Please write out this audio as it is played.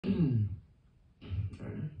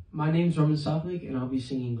My name's Roman Southwick, and I'll be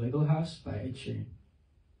singing Lego House by Ed Sheeran.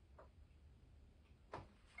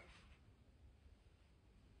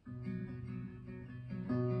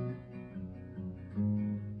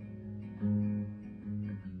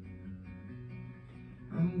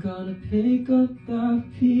 I'm gonna pick up the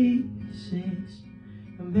pieces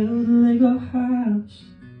and build a Lego house.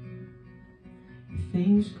 If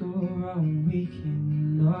things go wrong, we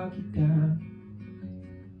can knock it down.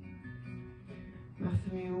 My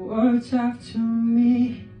 3 words have 2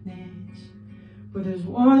 meanings, but there's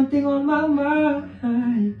one thing on my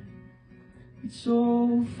mind. It's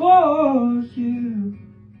all for you.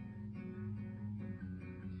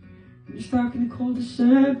 You're stuck in the cold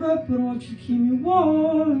December, but I want you to keep me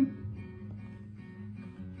warm.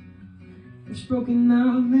 It's broken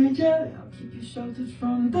now, major. I'll keep you sheltered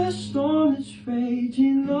from the storm that's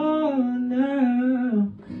raging on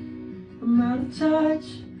now. I'm out of touch,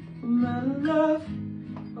 I'm out of love.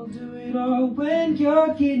 I'll do it all when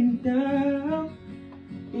you're getting down.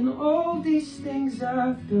 In all these things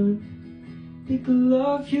I've done, think I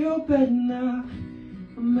love you better now.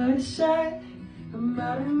 I'm out of sight, I'm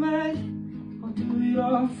out of mind. I'll do it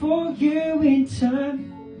all for you in time.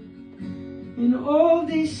 In all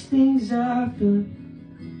these things I've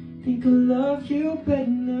done, think I love you better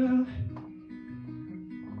now.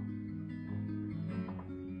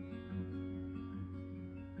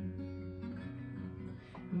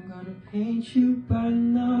 I'm gonna paint you by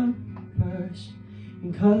numbers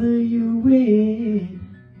and color you in.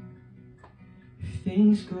 If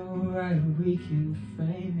things go right, we can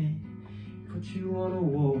frame it, put you on a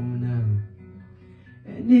wall now.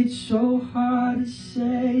 And it's so hard to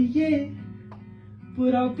say it,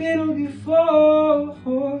 but I've been on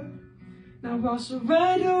before. Now I'll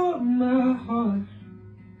surrender my heart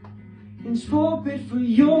and swap it for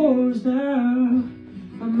yours now.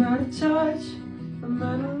 I'm out of touch, I'm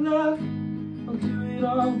out of love. I'll do it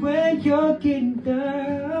all when you're getting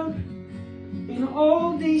down. In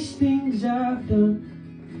all these things I've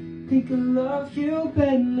done, think I love you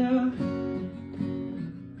better now.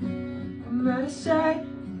 I'm out of sight,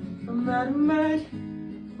 I'm out of mind.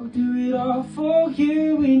 I'll do it all for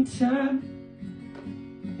you in time.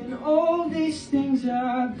 In all these things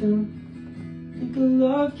I've done, think I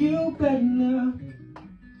love you better now.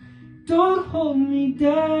 Don't hold me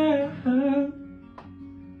down.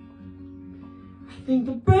 I think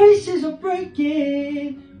the braces are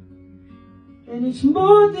breaking, and it's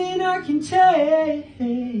more than I can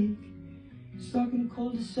take. Stuck in the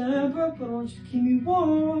cold December, but I want you to keep me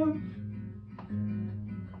warm.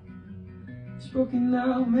 It's broken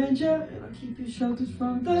now, major, and I'll keep you sheltered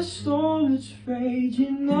from the storm that's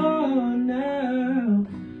raging on now.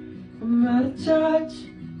 I'm out of touch,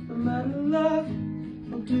 I'm out of love.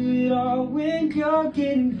 I'll do it all when you're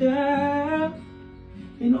getting down.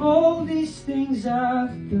 In all these things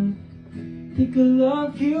I've done, think I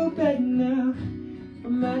love you better now.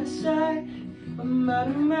 I'm out of sight, I'm out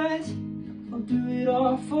of mind. I'll do it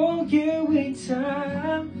all for you in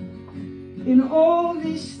time. In all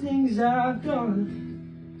these things I've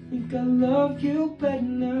done, think I love you better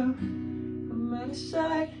now. I'm out of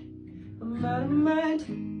sight, I'm out of mind.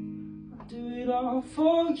 I'll do it all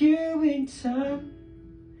for you in time.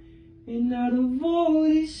 And out of all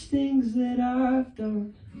these things that I've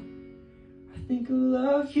done, I think I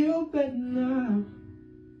love you better now.